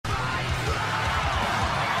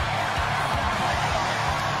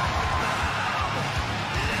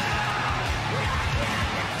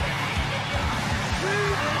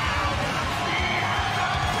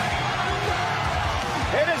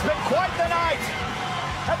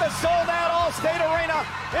the sold-out All-State Arena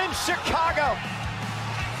in Chicago.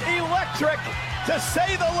 Electric, to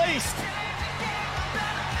say the least.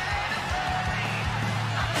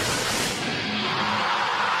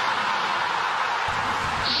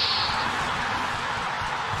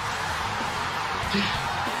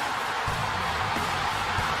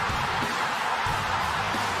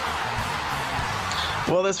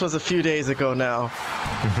 Well, this was a few days ago now.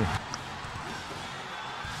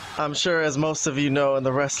 I'm sure, as most of you know in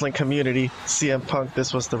the wrestling community, CM Punk,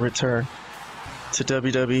 this was the return to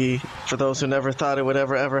WWE. For those who never thought it would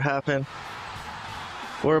ever happen,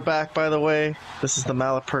 we're back, by the way. This is the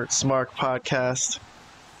Malapert Smark Podcast.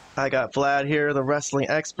 I got Vlad here, the wrestling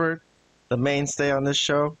expert, the mainstay on this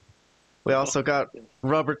show. We also got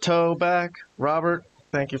Robert back. Robert,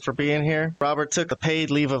 thank you for being here. Robert took a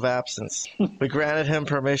paid leave of absence. We granted him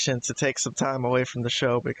permission to take some time away from the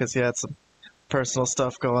show because he had some personal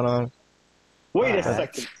stuff going on. Wait a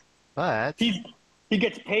second. But he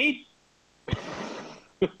gets paid?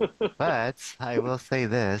 But I will say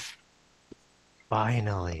this.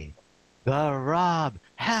 Finally, the Rob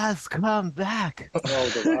has come back. Oh,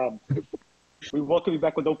 the Rob. We welcome you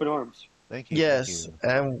back with open arms. Thank you. Yes, thank you.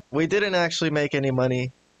 and we didn't actually make any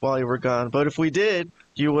money while you were gone, but if we did,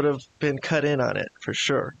 you would have been cut in on it for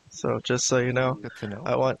sure. So just so you know, Good to know.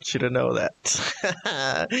 I want you to know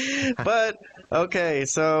that. But okay,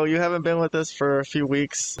 so you haven't been with us for a few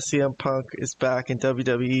weeks. CM Punk is back in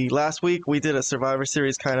WWE. Last week we did a Survivor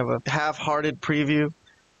Series kind of a half-hearted preview.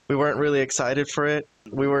 We weren't really excited for it.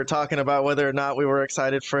 We were talking about whether or not we were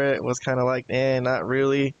excited for it. It was kind of like, not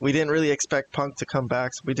really. We didn't really expect Punk to come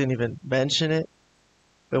back, so we didn't even mention it.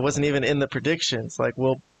 It wasn't even in the predictions. Like,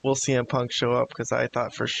 we'll CM Punk show up, because I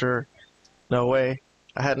thought for sure, no way.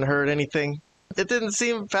 I hadn't heard anything. It didn't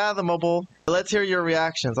seem fathomable. Let's hear your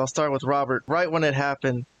reactions. I'll start with Robert. Right when it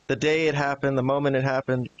happened, the day it happened, the moment it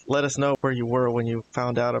happened, let us know where you were when you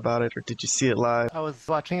found out about it, or did you see it live? I was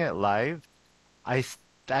watching it live. I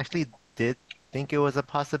actually did think it was a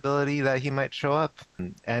possibility that he might show up.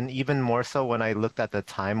 And even more so when I looked at the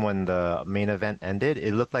time when the main event ended,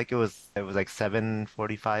 it looked like it was like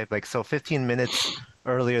 7:45, like so 15 minutes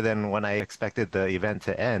earlier than when I expected the event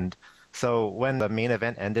to end. So when the main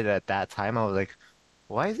event ended at that time, I was like,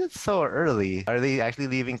 why is it so early? Are they actually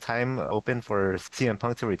leaving time open for CM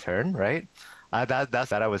Punk to return, right?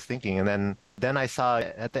 That's what I was thinking. And then I saw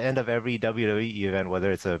at the end of every WWE event,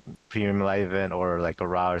 whether it's a premium live event or like a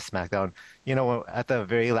Raw or SmackDown, at the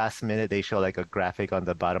very last minute, they show like a graphic on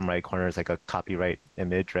the bottom right corner. It's like a copyright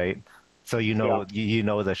image, right? So you know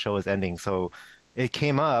the show is ending. So it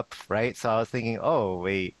came up, right? So I was thinking, oh,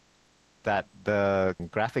 wait, that the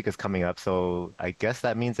graphic is coming up. So I guess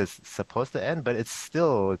that means it's supposed to end, but it's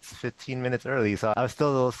 15 minutes early. So I was still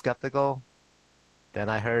a little skeptical. Then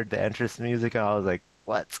I heard the entrance music and I was like,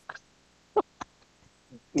 what?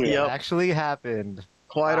 It actually happened.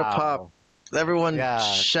 Quite a pop. Everyone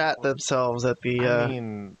shat themselves at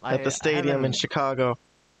the stadium in Chicago.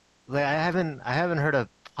 Like I haven't heard a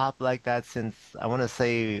pop like that since I want to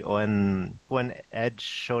say when Edge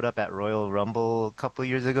showed up at Royal Rumble a couple of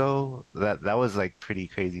years ago. That was like pretty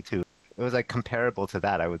crazy too. It was like comparable to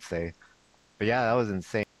that, I would say. But yeah, that was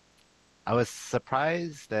insane. I was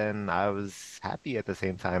surprised and I was happy at the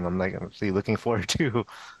same time. I'm actually looking forward to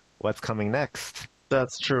what's coming next.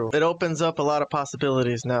 That's true. It opens up a lot of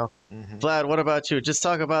possibilities now. Mm-hmm. Vlad, what about you? Just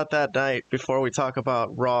talk about that night before we talk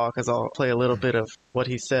about Raw, because I'll play a little bit of what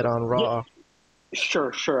he said on Raw. Yeah.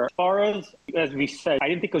 Sure. As far as we said, I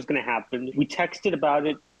didn't think it was going to happen. We texted about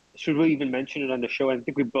it. Should we even mention it on the show? I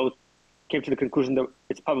think we both came to the conclusion that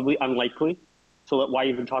it's probably unlikely. So why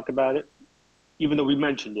even talk about it? Even though we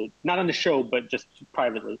mentioned it. Not on the show, but just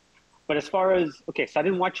privately. But as far as, so I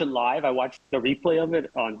didn't watch it live. I watched the replay of it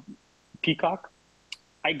on Peacock.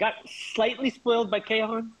 I got slightly spoiled by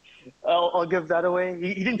Kahan. I'll give that away.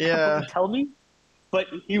 He didn't completely tell me, but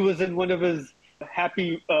he was in one of his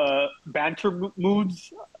happy banter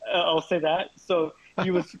moods. I'll say that. So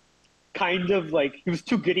he was kind of like, he was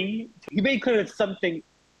too giddy. He made clear that something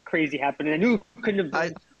crazy happened. And I knew it couldn't have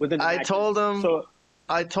been within the matches.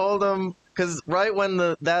 I told him, because right when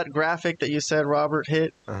that graphic that you said, Robert,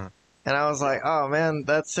 hit, and I was like, oh man,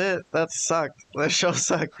 that's it. That sucked. That show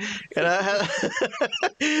sucked. And I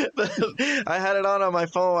had it on my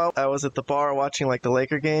phone. I was at the bar watching like the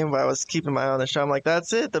Laker game, but I was keeping my eye on the show. I'm like,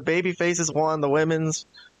 that's it. The baby faces won the women's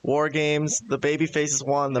war games. The baby faces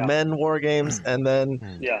won the men war games. And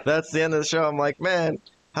then that's the end of the show. I'm like, man,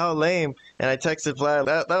 how lame. And I texted Vlad,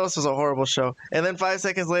 that was just a horrible show. And then 5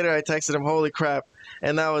 seconds later, I texted him, holy crap.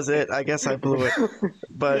 And that was it. I guess I blew it.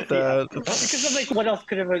 But because I'm like, what else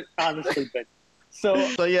could it have honestly been?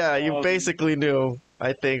 So yeah, you basically knew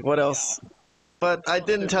I think. What else? But I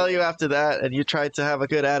didn't tell you after that, and you tried to have a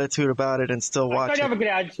good attitude about it and still watch I tried to it. have a good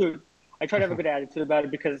attitude. I tried to have a good attitude about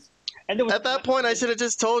it because, and there was, At that point, I should have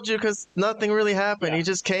just told you because nothing really happened. Yeah. He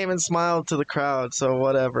just came and smiled to the crowd, so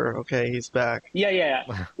whatever. Okay, he's back. Yeah.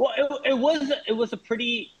 Well, it was a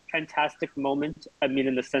pretty fantastic moment. I mean,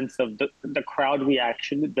 in the sense of the crowd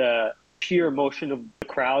reaction, the pure emotion of the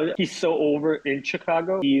crowd. He's so over in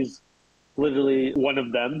Chicago. He's literally one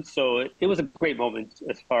of them. So it was a great moment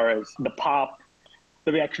as far as the pop,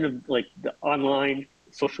 the reaction of like the online,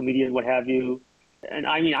 social media, and what have you. And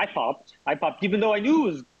I mean, I popped, even though I knew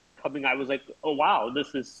it was coming. I was like, oh wow,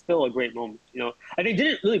 this is still a great moment, And they did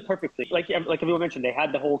it really perfectly. Like everyone mentioned, they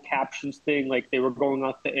had the whole captions thing, like they were going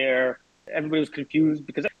off the air. Everybody was confused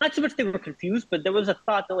because not so much they were confused, but there was a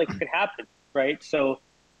thought that like it could happen, right? So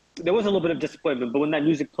there was a little bit of disappointment, but when that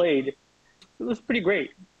music played, it was pretty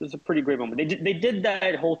great. It was a pretty great moment. They did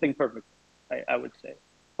that whole thing perfectly, I would say.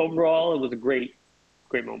 Overall, it was a great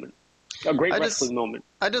moment. A great wrestling moment.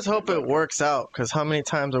 I just hope it works out, because how many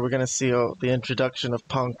times are we going to see the introduction of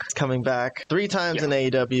Punk coming back? 3 times in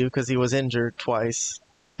AEW, because he was injured twice.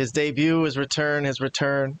 His debut, his return,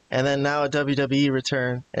 and then now a WWE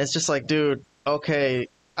return. And it's just like, dude, okay,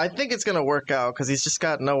 I think it's going to work out, because he's just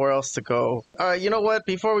got nowhere else to go. All right, you know what?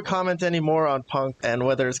 Before we comment any more on Punk and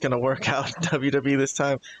whether it's going to work out in WWE this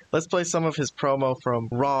time, let's play some of his promo from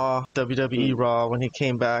Raw, WWE Raw, when he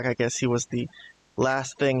came back. I guess he was the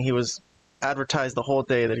last thing he was advertised the whole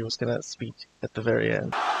day that he was going to speak at the very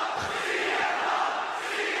end.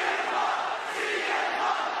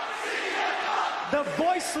 The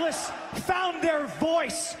voiceless found their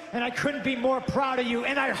voice, and I couldn't be more proud of you,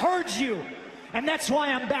 and I heard you, and that's why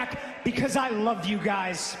I'm back, because I love you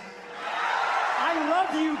guys. I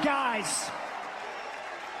love you guys.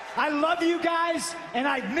 I love you guys, and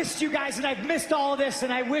I've missed you guys, and I've missed all this,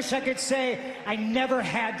 and I wish I could say I never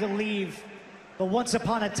had to leave. But once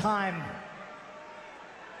upon a time,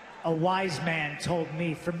 a wise man told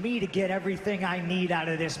me, for me to get everything I need out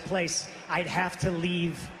of this place, I'd have to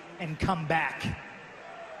leave and come back.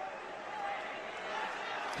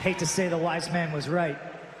 Hate to say the wise man was right.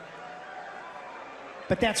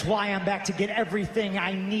 But that's why I'm back, to get everything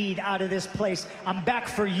I need out of this place. I'm back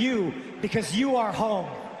for you, because you are home.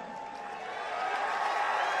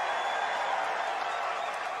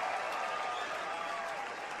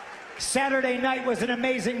 Saturday night was an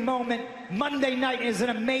amazing moment. Monday night is an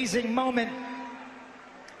amazing moment.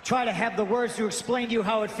 Try to have the words to explain to you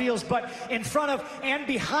how it feels, but in front of and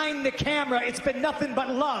behind the camera, it's been nothing but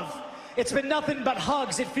love. It's been nothing but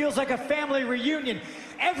hugs. It feels like a family reunion.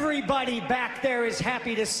 Everybody back there is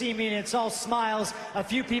happy to see me, and it's all smiles. A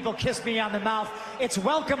few people kiss me on the mouth. It's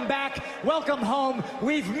welcome back, welcome home.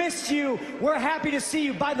 We've missed you. We're happy to see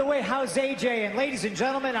you. By the way, how's AJ? And ladies and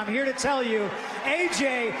gentlemen, I'm here to tell you,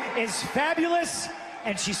 AJ is fabulous,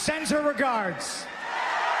 and she sends her regards.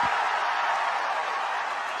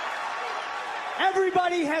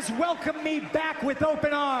 Everybody has welcomed me back with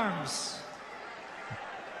open arms.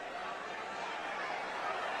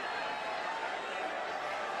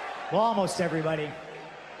 Well, almost everybody.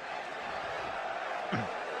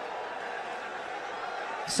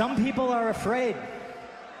 Some people are afraid.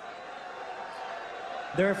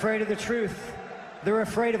 They're afraid of the truth. They're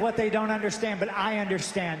afraid of what they don't understand, but I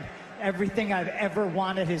understand. Everything I've ever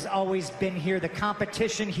wanted has always been here. The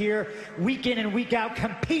competition here, week in and week out,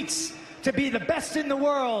 competes to be the best in the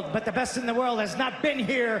world, but the best in the world has not been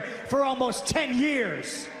here for almost 10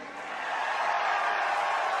 years.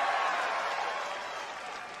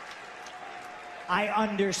 I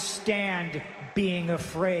understand being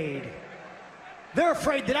afraid. They're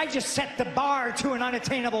afraid that I just set the bar to an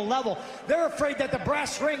unattainable level. They're afraid that the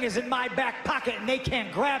brass ring is in my back pocket and they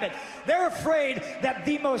can't grab it. They're afraid that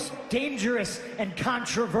the most dangerous and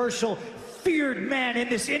controversial, feared man in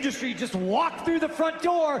this industry just walked through the front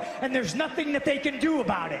door and there's nothing that they can do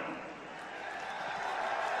about it.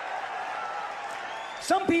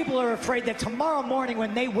 Some people are afraid that tomorrow morning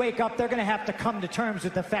when they wake up, they're going to have to come to terms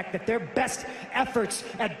with the fact that their best efforts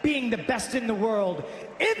at being the best in the world,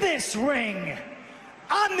 in this ring,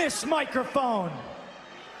 on this microphone,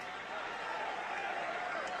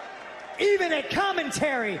 even at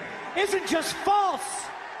commentary, isn't just false,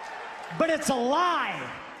 but it's a lie.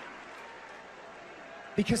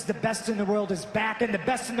 Because the best in the world is back, and the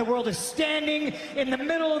best in the world is standing in the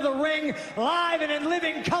middle of the ring, live and in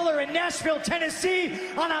living color in Nashville, Tennessee,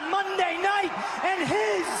 on a Monday night, and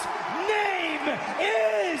his name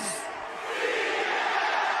is...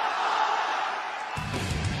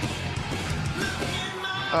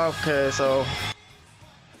 Okay, so...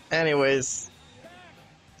 Anyways...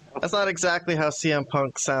 That's not exactly how CM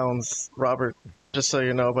Punk sounds, Robert. just so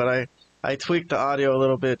you know, but I tweaked the audio a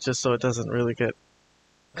little bit just so it doesn't really get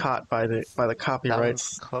caught by the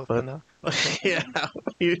copyrights. Close But enough. yeah,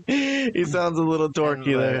 he sounds a little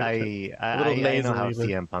dorky there. I know how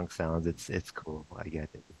nasally, but- CM Punk sounds. It's cool. I get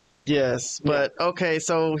it. Yes, but okay,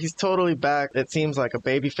 so he's totally back. It seems like a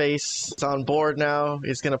babyface. He's on board now.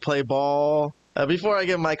 He's gonna play ball. Before I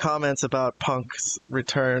give my comments about Punk's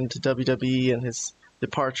return to WWE and his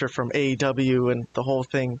departure from AEW and the whole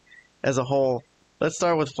thing as a whole, let's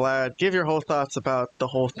start with Vlad. Give your whole thoughts about the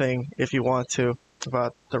whole thing if you want to,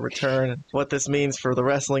 about the return, what this means for the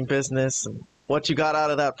wrestling business, and what you got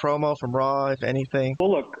out of that promo from Raw, if anything.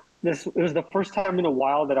 Well, look, it was the first time in a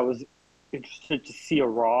while that I was interested to see a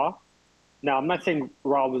Raw. Now, I'm not saying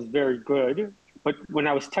Raw was very good, but when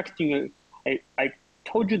I was texting you, I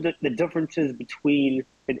told you that the differences between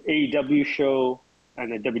an AEW show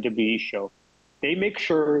and a WWE show. They make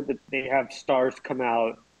sure that they have stars come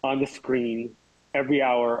out on the screen every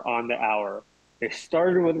hour on the hour. They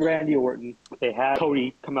started with Randy Orton. They had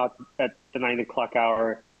Cody come out at the 9 o'clock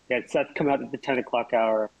hour. They had Seth come out at the 10 o'clock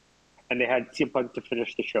hour. And they had CM Punk to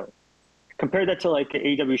finish the show. Compare that to like an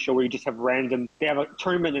AEW show where you just have they have a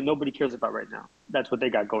tournament that nobody cares about right now. That's what they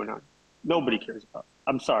got going on. Nobody cares about.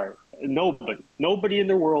 I'm sorry. Nobody in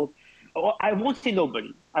the world. Oh, I won't say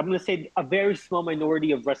nobody. I'm going to say a very small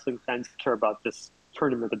minority of wrestling fans care about this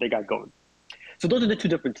tournament that they got going. So those are the two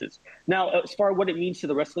differences. Now, as far as what it means to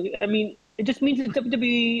the wrestling, I mean, it just means that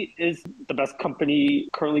WWE is the best company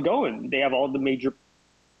currently going. They have all the major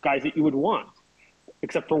guys that you would want,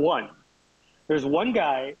 except for one. There's one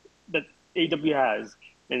guy that AEW has,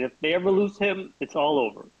 and if they ever lose him, it's all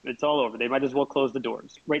over. It's all over. They might as well close the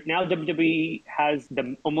doors. Right now, WWE has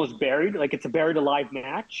them almost buried, like it's a buried alive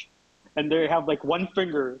match, and they have like one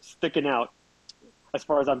finger sticking out, as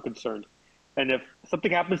far as I'm concerned. And if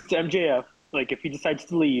something happens to MJF, like if he decides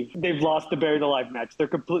to leave, they've lost the buried alive match. They're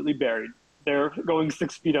completely buried. They're going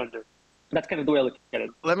 6 feet under. That's kind of the way I look at it.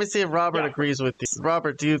 Let me see if Robert agrees with you.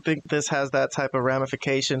 Robert, do you think this has that type of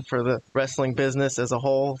ramification for the wrestling business as a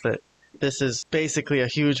whole? That this is basically a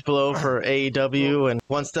huge blow for AEW and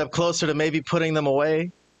one step closer to maybe putting them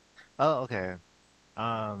away? Oh, okay.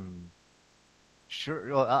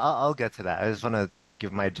 Sure. Well, I'll get to that. I just want to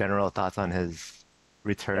give my general thoughts on his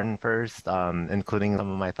return first, including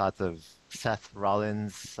some of my thoughts of Seth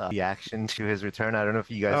Rollins' reaction to his return. I don't know if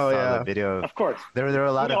you guys saw the video. Of course. There were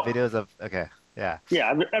a lot of videos of. Okay. Yeah.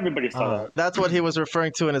 Yeah, everybody saw that. That's what he was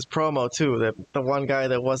referring to in his promo too. That the one guy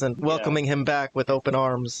that wasn't welcoming him back with open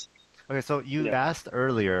arms. Okay, so you asked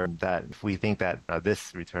earlier that if we think that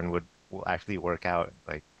this return will actually work out,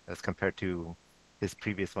 like as compared to his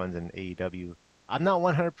previous ones in AEW. I'm not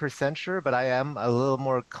 100% sure, but I am a little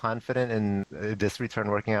more confident in this return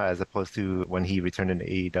working out as opposed to when he returned in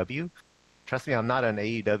AEW. Trust me, I'm not an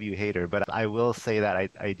AEW hater, but I will say that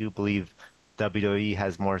I do believe WWE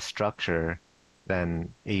has more structure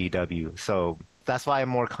than AEW. So that's why I'm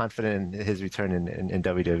more confident in his return in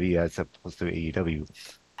WWE as opposed to AEW.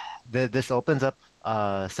 This opens up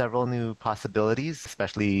several new possibilities,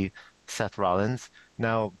 especially Seth Rollins.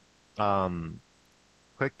 Now,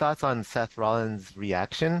 quick thoughts on Seth Rollins'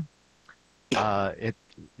 reaction. It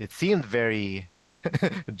seemed very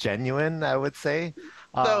genuine, I would say.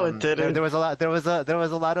 No, it didn't. There was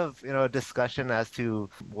a lot of discussion as to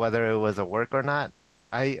whether it was a work or not.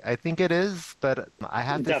 I think it is, but I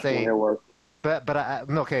have to say, a work.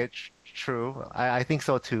 Okay, true. I think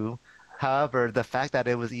so too. However, the fact that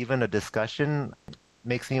it was even a discussion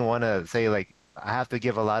makes me want to say, like, I have to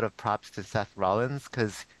give a lot of props to Seth Rollins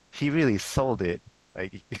because he really sold it.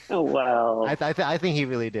 Like, oh wow! I think he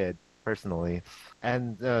really did personally,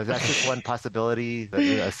 and that's just one possibility.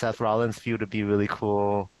 A Seth Rollins feud would be really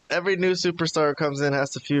cool. Every new superstar who comes in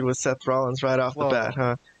has to feud with Seth Rollins right off the bat,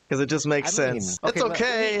 huh? Because it just makes sense. It's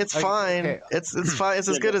okay. It's fine. Okay. It's fine. It's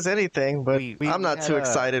as good as anything. But I'm not too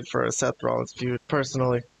excited for a Seth Rollins feud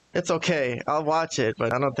personally. It's okay. I'll watch it,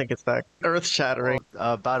 but I don't think it's that earth-shattering.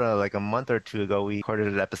 About a month or two ago, we recorded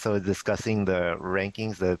an episode discussing the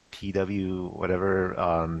rankings, the PW whatever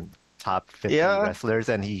top 50 wrestlers,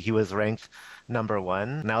 and he was ranked number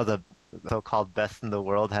 1. Now the so-called best in the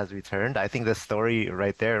world has returned. I think the story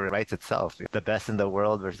right there writes itself. The best in the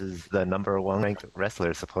world versus the number 1 ranked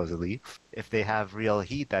wrestler, supposedly. If they have real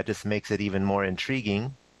heat, that just makes it even more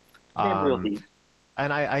intriguing. They have real heat.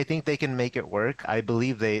 And I think they can make it work. I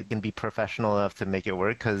believe they can be professional enough to make it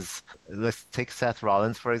work because let's take Seth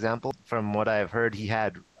Rollins, for example. From what I've heard, he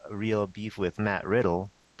had real beef with Matt Riddle,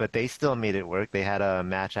 but they still made it work. They had a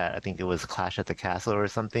match at, I think it was Clash at the Castle or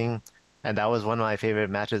something, and that was one of my favorite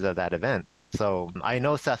matches of that event. So I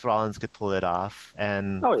know Seth Rollins could pull it off.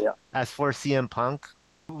 And as for CM Punk,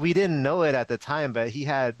 We didn't know it at the time, but he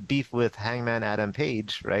had beef with Hangman Adam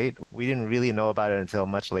Page, right? We didn't really know about it until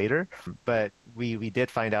much later, but we did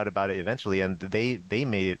find out about it eventually, and they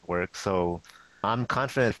made it work. So I'm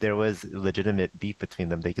confident if there was legitimate beef between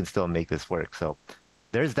them, they can still make this work. So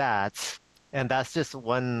there's that. And that's just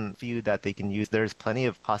one feud that they can use. There's plenty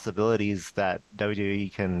of possibilities that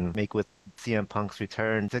WWE can make with CM Punk's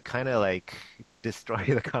return to kind of like destroy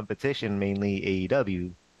the competition, mainly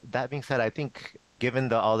AEW. That being said, I think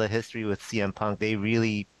given all the history with CM Punk, they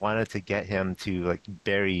really wanted to get him to like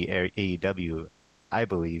bury AEW, I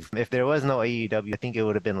believe. If there was no AEW, I think it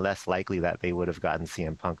would have been less likely that they would have gotten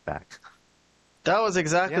CM Punk back. That was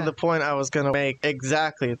exactly the point I was going to make.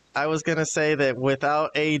 Exactly. I was going to say that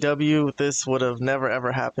without AEW, this would have never,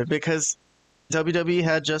 ever happened because WWE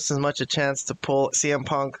had just as much a chance to pull CM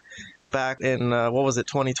Punk back in,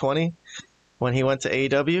 2020? When he went to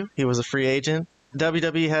AEW, he was a free agent.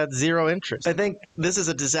 WWE had zero interest. I think this is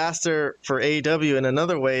a disaster for AEW in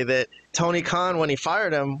another way that Tony Khan, when he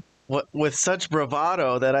fired him, with such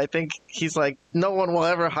bravado that I think he's like, no one will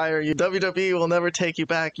ever hire you. WWE will never take you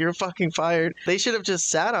back. You're fucking fired. They should have just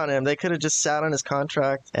sat on him. They could have just sat on his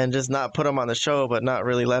contract and just not put him on the show, but not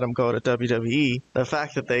really let him go to WWE. The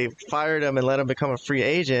fact that they fired him and let him become a free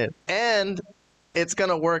agent, and it's going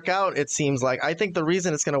to work out, it seems like. I think the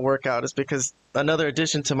reason it's going to work out is because another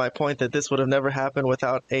addition to my point that this would have never happened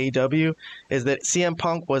without AEW is that CM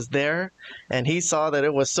Punk was there and he saw that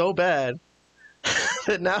it was so bad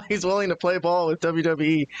that now he's willing to play ball with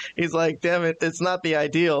WWE. He's like, damn it, it's not the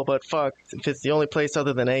ideal, but fuck, if it's the only place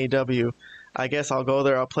other than AEW, I guess I'll go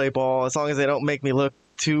there, I'll play ball, as long as they don't make me look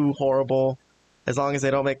too horrible, as long as they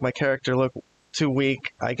don't make my character look too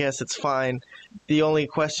weak, I guess it's fine. The only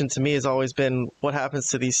question to me has always been what happens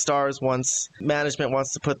to these stars once management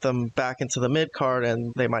wants to put them back into the mid-card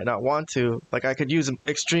and they might not want to. Like, I could use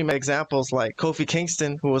extreme examples like Kofi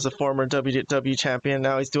Kingston, who was a former WWE champion.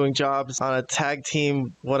 Now he's doing jobs on a tag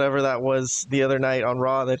team, whatever that was, the other night on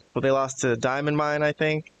Raw that they lost to Diamond Mine, I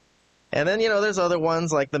think. And then, there's other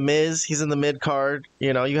ones like The Miz. He's in the mid-card.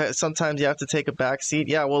 Sometimes you have to take a back seat.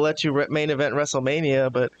 Yeah, we'll let you main event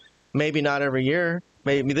WrestleMania, but maybe not every year.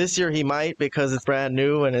 Maybe this year he might because it's brand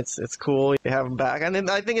new and it's cool. They have him back. And then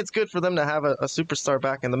I think it's good for them to have a superstar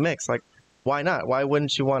back in the mix. Like, why not? Why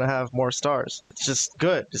wouldn't you want to have more stars? It's just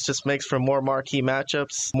good. It just makes for more marquee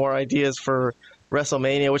matchups, more ideas for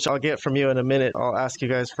WrestleMania, which I'll get from you in a minute. I'll ask you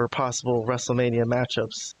guys for possible WrestleMania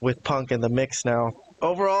matchups with Punk in the mix now.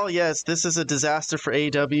 Overall, yes, this is a disaster for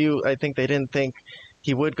AEW. I think they didn't think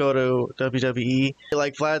he would go to WWE.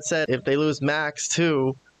 Like Vlad said, if they lose Max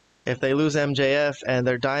too, if they lose MJF and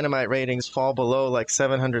their Dynamite ratings fall below like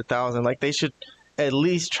 700,000, like they should at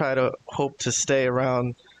least try to hope to stay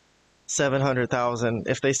around 700,000.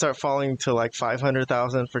 If they start falling to like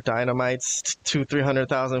 500,000 for Dynamites,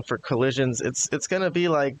 300,000 for Collisions, it's going to be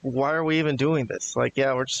like, why are we even doing this? Like,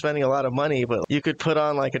 yeah, we're spending a lot of money, but you could put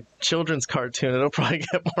on like a children's cartoon. It'll probably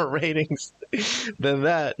get more ratings than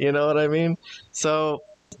that. You know what I mean? So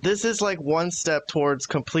this is like one step towards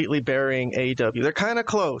completely burying AEW. They're kind of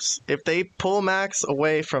close. If they pull Max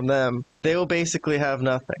away from them, they will basically have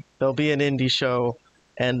nothing. They'll be an indie show,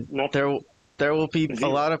 and there will be a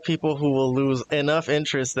lot of people who will lose enough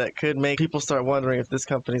interest that could make people start wondering if this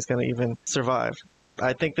company's going to even survive.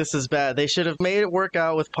 I think this is bad. They should have made it work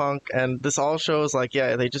out with Punk, and this all shows like,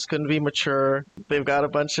 yeah, they just couldn't be mature. They've got a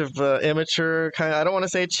bunch of immature, I don't want to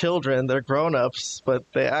say children, they're grown-ups, but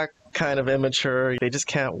they act kind of immature. They just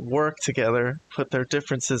can't work together, put their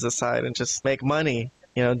differences aside, and just make money.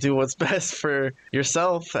 Do what's best for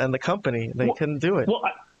yourself and the company. They couldn't do it. Well,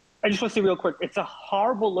 I just want to say real quick, it's a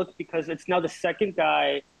horrible look because it's now the second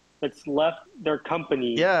guy that's left their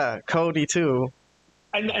company. Yeah, Cody too.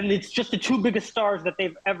 And it's just the two biggest stars that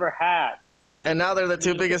they've ever had. And now they're the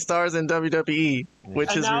two biggest stars in WWE,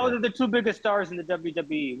 they're the two biggest stars in the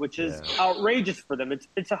WWE, which is outrageous for them.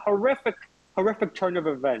 It's a horrific turn of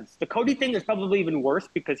events. The Cody thing is probably even worse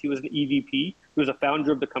because he was an EVP. He was a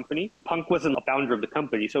founder of the company. Punk wasn't a founder of the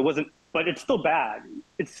company, so it wasn't. But it's still bad.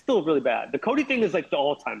 It's still really bad. The Cody thing is like the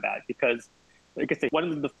all-time bad because, like I said, one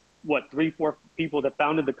of the 3-4 people that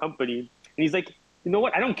founded the company, and he's like, you know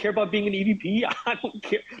what? I don't care about being an EVP. I don't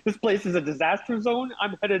care. This place is a disaster zone.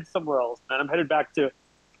 I'm headed somewhere else, man. I'm headed back to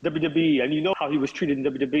WWE. And you know how he was treated in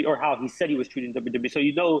WWE, or how he said he was treated in WWE. So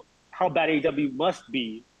you know how bad AEW must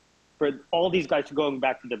be for all these guys going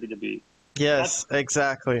back to WWE. Yes,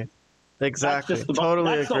 exactly.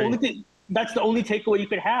 Totally agree. That's the only takeaway you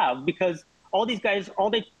could have, because all these guys,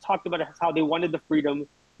 all they talked about is how they wanted the freedom.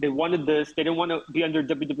 They wanted this. They didn't want to be under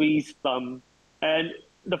WWE's thumb. And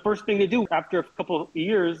the first thing they do after a couple of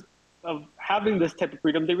years of having this type of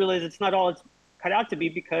freedom, they realize it's not all it's cut out to be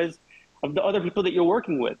because of the other people that you're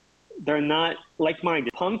working with. They're not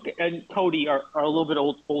like-minded. Punk and Cody are a little bit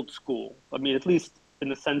old school. I mean, at least in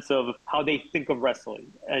the sense of how they think of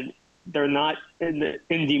wrestling. And they're not in the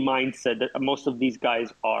indie mindset that most of these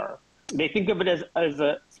guys are. They think of it as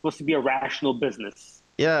supposed to be a rational business.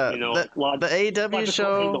 Yeah, you know, the AEW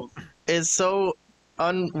show is so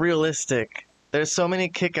unrealistic. There's so many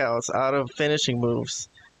kickouts out of finishing moves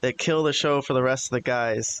that kill the show for the rest of the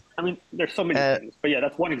guys. I mean, there's so many things. But yeah,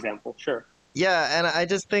 that's one example, sure. Yeah, and I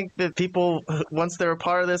just think that people, once they're a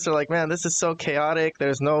part of this, are like, man, this is so chaotic.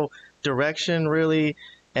 There's no direction, really.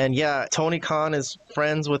 And yeah, Tony Khan is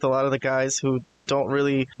friends with a lot of the guys who don't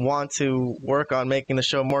really want to work on making the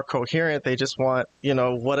show more coherent. They just want,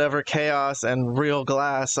 whatever chaos and real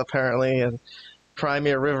glass, apparently, and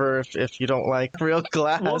Crimea River if you don't like real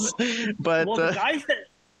glass.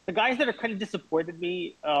 The guys that are kind of disappointed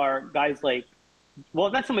me are guys like,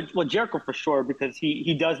 not so much Jericho for sure, because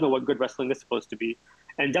he does know what good wrestling is supposed to be,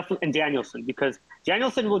 and Danielson, because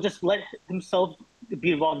Danielson will just let himself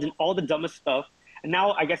be involved in all the dumbest stuff, and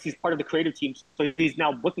now I guess he's part of the creative team, so he's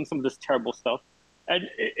now booking some of this terrible stuff, and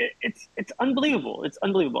it's unbelievable. It's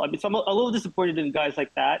unbelievable. I mean, so I'm a little disappointed in guys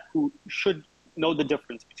like that who should know the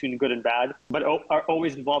difference between good and bad, but are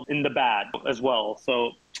always involved in the bad as well.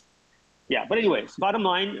 So. Yeah, but anyways, bottom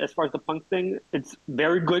line, as far as the Punk thing, it's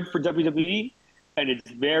very good for WWE, and it's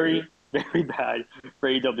very, very bad for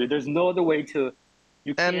AEW. There's no other way to.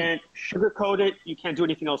 You can't sugarcoat it. You can't do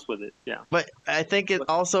anything else with it. Yeah. But I think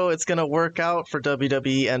it's going to work out for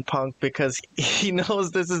WWE and Punk because he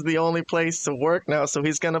knows this is the only place to work now, so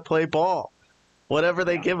he's going to play ball. Whatever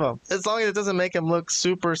they give him. As long as it doesn't make him look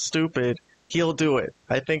super stupid, he'll do it.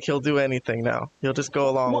 I think he'll do anything now. He'll just go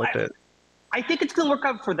along with it. I think it's going to work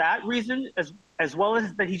out for that reason, as well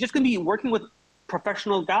as that he's just going to be working with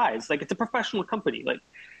professional guys. Like, it's a professional company. Like,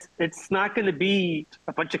 it's not going to be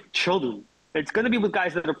a bunch of children. It's going to be with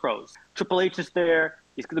guys that are pros. Triple H is there.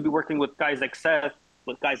 He's going to be working with guys like Seth,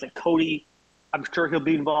 with guys like Cody. I'm sure he'll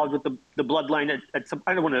be involved with the bloodline at some.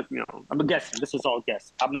 I don't want to, I'm guessing. This is all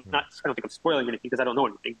guess. I don't think I'm spoiling anything because I don't know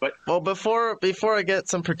anything. But before I get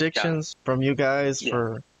some predictions from you guys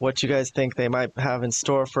for what you guys think they might have in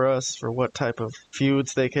store for us, for what type of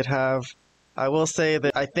feuds they could have, I will say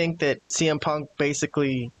that I think that CM Punk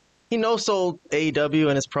basically he no-sold AEW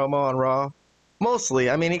in his promo on Raw. Mostly,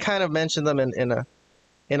 I mean, he kind of mentioned them in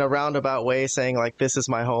a roundabout way, saying like, "This is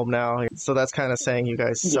my home now." So that's kind of saying you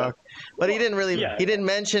guys suck. But he didn't really. He didn't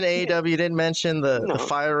mention AEW. He didn't mention the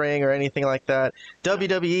firing or anything like that.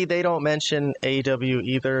 WWE, they don't mention AEW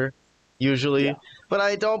either, usually. Yeah. But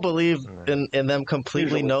I don't believe in them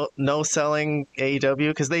completely no selling AEW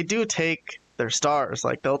because they do take their stars.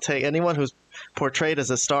 Like they'll take anyone who's portrayed as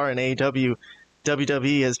a star in AEW.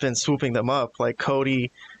 WWE has been swooping them up, like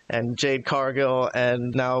Cody and Jade Cargill,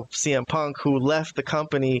 and now CM Punk, who left the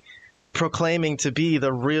company proclaiming to be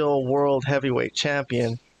the real world heavyweight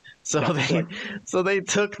champion. So they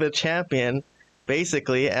took the champion,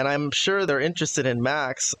 basically, and I'm sure they're interested in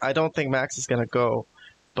Max. I don't think Max is going to go,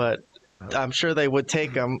 but I'm sure they would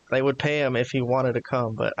take him. They would pay him if he wanted to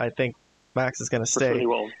come, but I think Max is going to stay.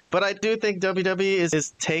 Sure but I do think WWE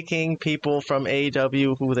is taking people from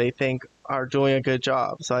AEW who they think are doing a good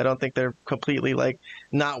job. So I don't think they're completely like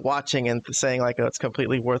not watching and saying like, oh, it's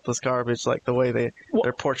completely worthless garbage, like the way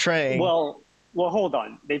they're portraying. Well, hold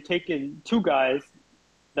on. They've taken two guys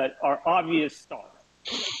that are obvious stars.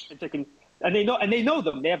 And they know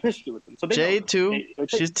them. They have history with them. So Jade too.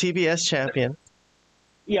 She's TBS champion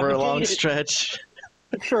for a long stretch.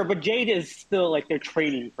 Sure, but Jade is still like they're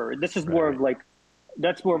training for. This is more of like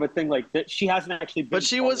that's more of a thing like that. She hasn't actually been. But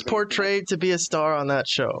she was portrayed to be a star on that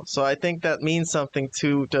show, so I think that means something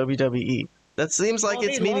to WWE. That seems like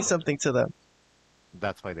it's meaning something to them.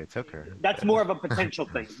 That's why they took her. That's more of a potential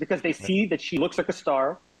thing because they see that she looks like a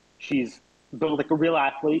star. She's built like a real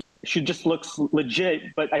athlete. She just looks legit.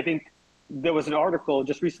 But I think there was an article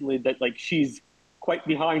just recently that like she's quite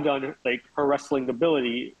behind on like her wrestling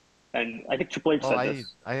ability. And I think Triple H said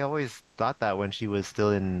this. I always thought that when she was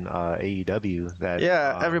still in AEW. That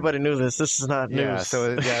everybody knew this. This is not news.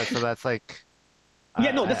 So that's like.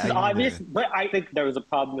 This is obvious, but I think there was a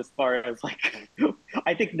problem as far as like,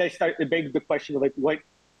 I think they begged the question of like what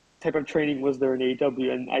type of training was there in AEW,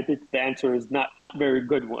 and I think the answer is not very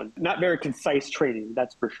good one, not very concise training,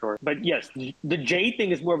 that's for sure. But yes, the Jade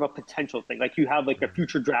thing is more of a potential thing, like you have like a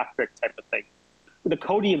future draft pick type of thing. The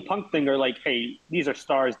Cody and Punk thing are like, hey, these are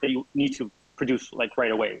stars that you need to produce like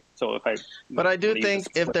right away. So but I do think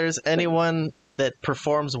if there's anyone that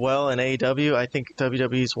performs well in AEW, I think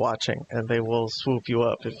WWE's watching and they will swoop you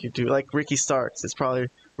up if you do. Like Ricky Starks is probably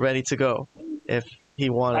ready to go if he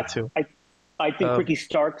wanted to. I think Ricky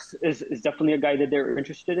Starks is definitely a guy that they're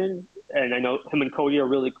interested in, and I know him and Cody are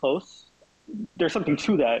really close. There's something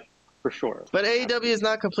to that for sure. But AEW is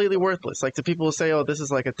not completely worthless. Like, to people who say, oh, this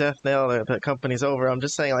is like a death nail, that company's over, I'm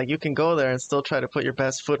just saying, like, you can go there and still try to put your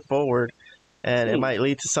best foot forward, and it might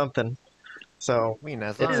lead to something. So, I mean,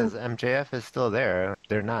 as long as MJF is still there,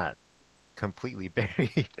 they're not completely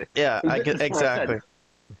buried. Yeah, I get exactly.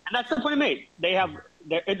 And that's the point I made.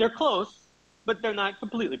 They're close, but they're not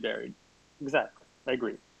completely buried. Exactly. I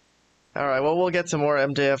agree. All right, well, we'll get to more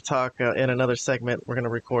MJF talk in another segment we're going to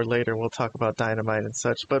record later. We'll talk about Dynamite and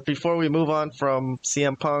such. But before we move on from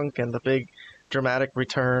CM Punk and the big dramatic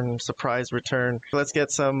return, surprise return, let's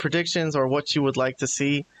get some predictions or what you would like to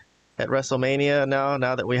see at WrestleMania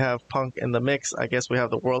now that we have Punk in the mix. I guess we have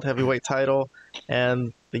the World Heavyweight title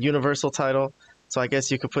and the Universal title. So I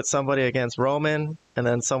guess you could put somebody against Roman and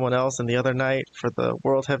then someone else in the other night for the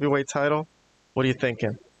World Heavyweight title. What are you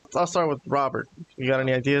thinking? I'll start with Robert. You got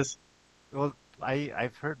any ideas? Well,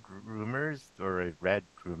 I've heard rumors, or I've read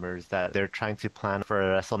rumors, that they're trying to plan for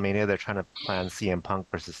WrestleMania. They're trying to plan CM Punk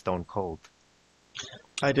versus Stone Cold.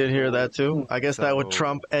 I did hear that too. I guess that would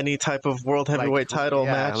trump any type of World Heavyweight title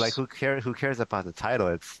match. Like, who cares about the title?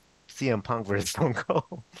 It's CM Punk versus Stone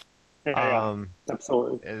Cold.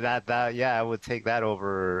 Absolutely. I would take that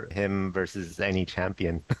over him versus any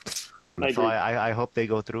champion. So I hope they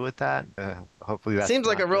go through with that. Hopefully that seems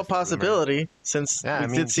like a real possibility since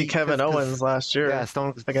we did see Kevin Owens last year. Yeah,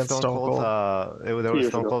 Stone Cold. There was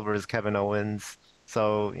Stone Cold versus Kevin Owens.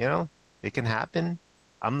 So, it can happen.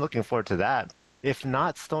 I'm looking forward to that. If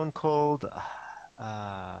not Stone Cold,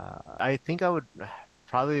 I think I would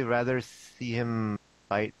probably rather see him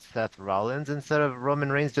fight Seth Rollins instead of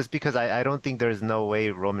Roman Reigns, just because I don't think there's no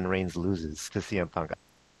way Roman Reigns loses to CM Punk.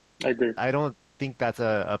 I agree. I don't think that's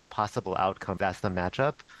a possible outcome. That's the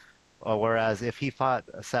matchup. Whereas if he fought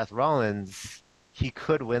Seth Rollins, he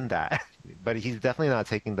could win that. But he's definitely not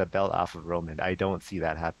taking the belt off of Roman. I don't see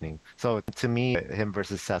that happening. So to me, him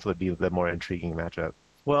versus Seth would be the more intriguing matchup.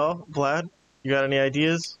 Well, Vlad, you got any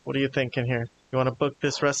ideas? What are you thinking here? You want to book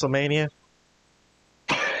this WrestleMania?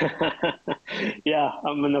 Yeah,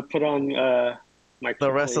 I'm going to put on my...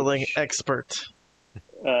 The wrestling expert.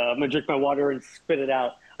 I'm going to drink my water and spit it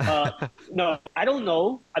out. No, I don't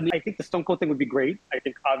know. I mean, I think the Stone Cold thing would be great. I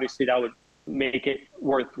think obviously that would make it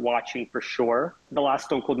worth watching for sure. The last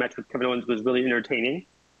Stone Cold match with Kevin Owens was really entertaining.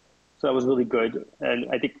 So that was really good. And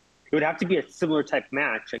I think it would have to be a similar type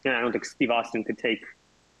match. Again, I don't think Steve Austin could take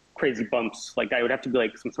crazy bumps. Like, that would have to be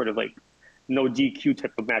like some sort of like no DQ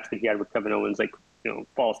type of match that he had with Kevin Owens, like,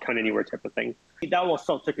 falls count anywhere type of thing. That will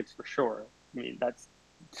sell tickets for sure. I mean, that's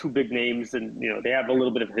two big names, and they have a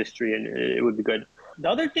little bit of history, and it would be good. The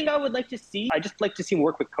other thing I would like to see, I just like to see him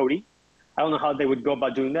work with Cody. I don't know how they would go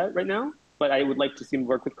about doing that right now, but I would like to see him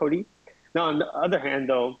work with Cody. Now, on the other hand,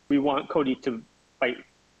 though, we want Cody to fight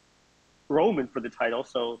Roman for the title,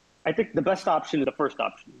 so I think the best option is the first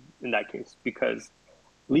option in that case, because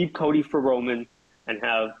leave Cody for Roman and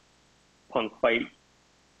have Punk fight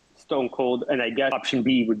Stone Cold, and I guess option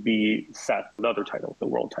B would be Seth, the other title, the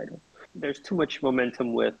world title. There's too much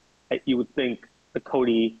momentum with, you would think, the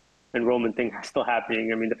Cody and Roman thing still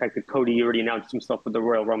happening. I mean, the fact that Cody already announced himself with the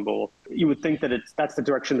Royal Rumble, you would think that that's the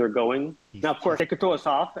direction they're going. Now, of course, they could throw us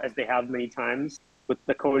off, as they have many times with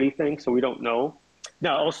the Cody thing, so we don't know.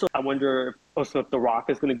 Now, also, I wonder if The Rock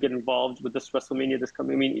is going to get involved with this WrestleMania this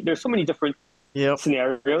coming. I mean, there's so many different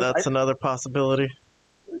scenarios. That's another possibility.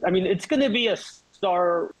 I mean, it's going to be a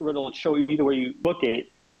star-riddled show either way you look at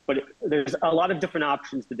it, but there's a lot of different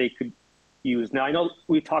options that they could use. Now, I know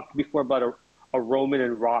we talked before about a Roman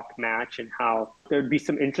and Rock match and how there'd be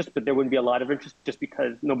some interest, but there wouldn't be a lot of interest just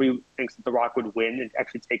because nobody thinks that The Rock would win and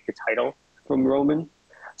actually take the title from Roman.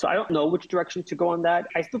 So I don't know which direction to go on that.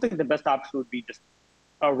 I still think the best option would be just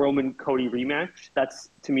a Roman-Cody rematch. That's,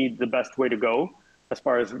 to me, the best way to go as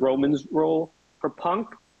far as Roman's role. For Punk,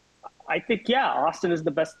 I think, Austin is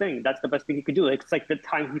the best thing. That's the best thing he could do. It's like the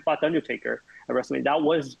time he fought The Undertaker at WrestleMania. That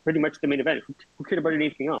was pretty much the main event. Who cared about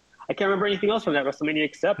anything else? I can't remember anything else from that WrestleMania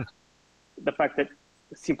except the fact that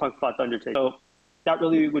CM Punk fought The Undertaker. So that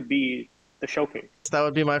really would be the showcase. That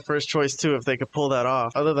would be my first choice, too, if they could pull that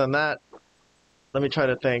off. Other than that, let me try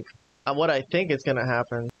to think. What I think is going to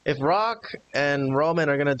happen. If Rock and Roman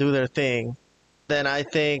are going to do their thing, then I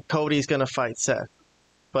think Cody's going to fight Seth.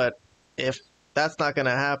 But if that's not going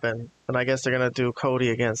to happen, then I guess they're going to do Cody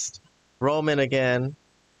against Roman again,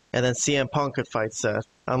 and then CM Punk could fight Seth.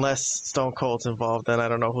 Unless Stone Cold's involved, then I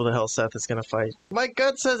don't know who the hell Seth is going to fight. My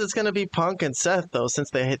gut says it's going to be Punk and Seth, though, since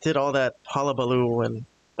they did all that hullabaloo and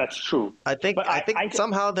That's true. I think But I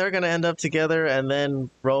somehow they're going to end up together, and then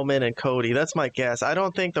Roman and Cody. That's my guess. I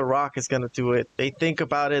don't think The Rock is going to do it. They think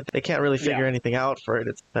about it. They can't really figure anything out for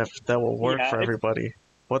it. That will work for everybody.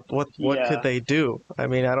 What could they do? I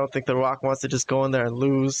mean, I don't think The Rock wants to just go in there and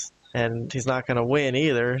lose, and he's not going to win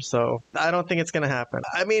either. So I don't think it's going to happen.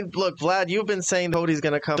 I mean, look, Vlad, you've been saying Cody's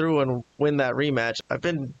going to come through and win that rematch. I've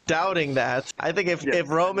been doubting that. I think if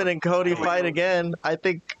Roman and Cody fight again, I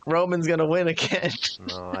think Roman's going to win again.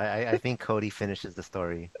 No, I think Cody finishes the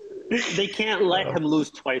story. They can't let him lose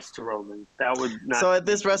twice to Roman. That would not. So at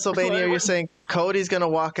this WrestleMania, you're saying Cody's going to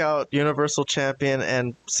walk out Universal Champion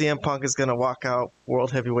and CM Punk is going to walk out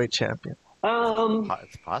World Heavyweight Champion?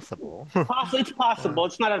 It's possible. It's possible.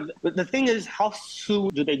 It's not. But the thing is, how soon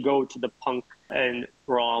do they go to the Punk and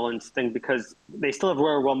Rollins thing? Because they still have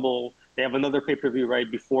Royal Rumble. They have another pay-per-view right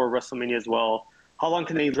before WrestleMania as well. How long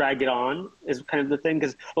can they drag it on is kind of the thing.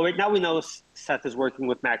 Because right now we know Seth is working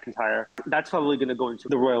with McIntyre. That's probably going to go into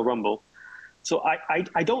the Royal Rumble. So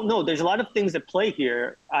I don't know. There's a lot of things at play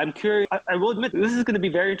here. I'm curious. I will admit, this is going to be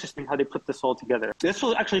very interesting how they put this all together. This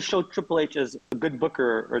will actually show Triple H as a good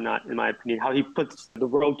booker or not, in my opinion, how he puts the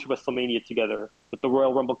road to WrestleMania together with the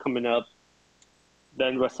Royal Rumble coming up,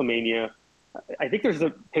 then WrestleMania. I think there's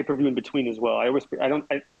a pay-per-view in between as well.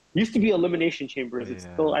 It used to be Elimination Chambers. It's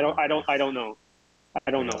still, I don't know.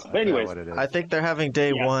 But anyways, I think they're having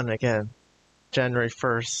day one again, January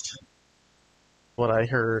 1st. What I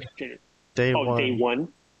heard. Day one. Day one?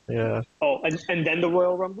 Yeah. Oh, and then the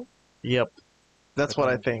Royal Rumble? Yep. That's what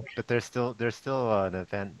I think. But there's still an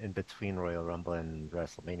event in between Royal Rumble and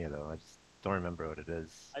WrestleMania, though. I just don't remember what it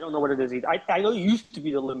is. I don't know what it is either. I know it used to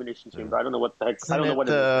be the Elimination Chamber. I don't know what the heck. I don't know what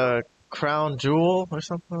it is. The Crown Jewel or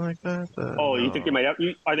something like that? You think they might have?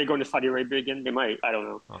 Are they going to Saudi Arabia again? They might. I don't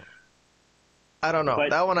know. Oh. I don't know.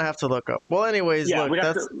 But that one I have to look up. Well, anyways, look,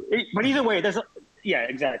 but either way,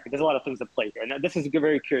 exactly. There's a lot of things at play here, and this is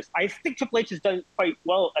very curious. I think Triple H has done quite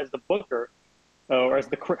well as the booker or as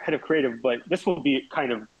the head of creative, but this will be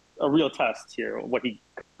kind of a real test here, what he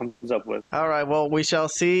comes up with. All right, well, we shall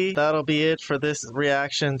see. That'll be it for this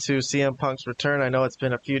reaction to CM Punk's return. I know it's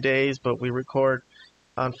been a few days, but we record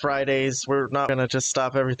on Fridays. We're not going to just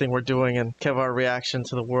stop everything we're doing and give our reaction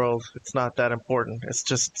to the world. It's not that important. It's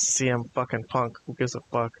just CM fucking Punk. Who gives a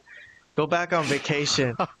fuck? Go back on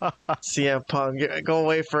vacation, CM Punk. Go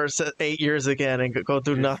away for 8 years again and go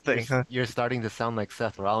do nothing. You're starting to sound like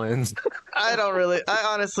Seth Rollins. I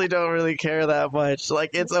honestly don't really care that much. Like,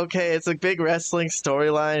 it's okay. It's a big wrestling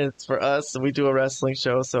storyline. It's for us. We do a wrestling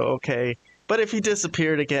show, so okay. But if he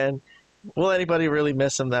disappeared again, will anybody really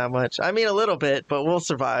miss him that much? I mean, a little bit, but we'll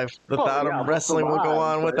survive without him. Wrestling will go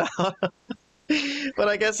on without him. But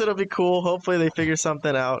I guess it'll be cool. Hopefully they figure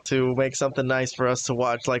something out to make something nice for us to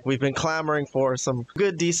watch. Like we've been clamoring for some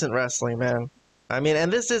good, decent wrestling, man. I mean,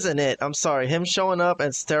 and this isn't it. I'm sorry. Him showing up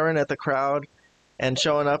and staring at the crowd and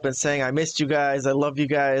showing up and saying, I missed you guys. I love you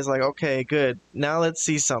guys. Like, okay, good. Now let's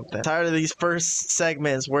see something. Tired of these first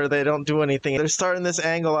segments where they don't do anything. They're starting this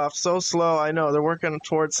angle off so slow. I know. They're working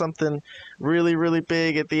towards something really, really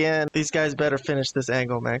big at the end. These guys better finish this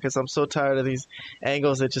angle, man, because I'm so tired of these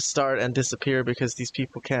angles that just start and disappear because these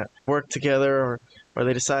people can't work together or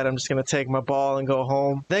they decide I'm just going to take my ball and go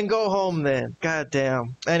home. Then go home then. God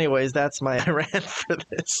damn. Anyways, that's my rant for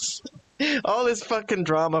this. All this fucking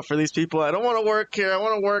drama for these people. I don't want to work here. I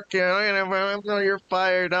want to work here. You're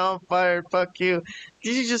fired. I'm fired. Fuck you.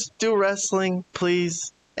 Did you just do wrestling,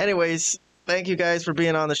 please? Anyways, thank you guys for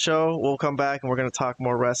being on the show. We'll come back and we're going to talk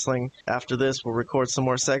more wrestling. After this, we'll record some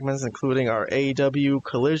more segments, including our AEW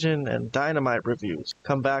Collision and Dynamite reviews.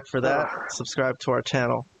 Come back for that. Subscribe to our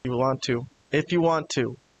channel if you want to. If you want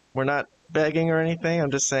to. We're not begging or anything.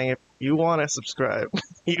 I'm just saying if you want to subscribe.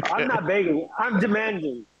 I'm not begging. I'm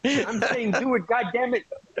demanding. I'm saying do it. God damn it.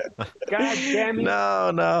 God damn it.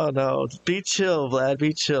 No. Be chill, Vlad.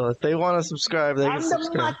 Be chill. If they want to subscribe, they can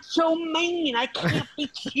subscribe. I'm the macho man. I can't be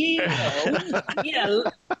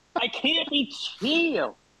chill. I can't be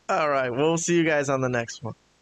chill. All right. We'll see you guys on the next one.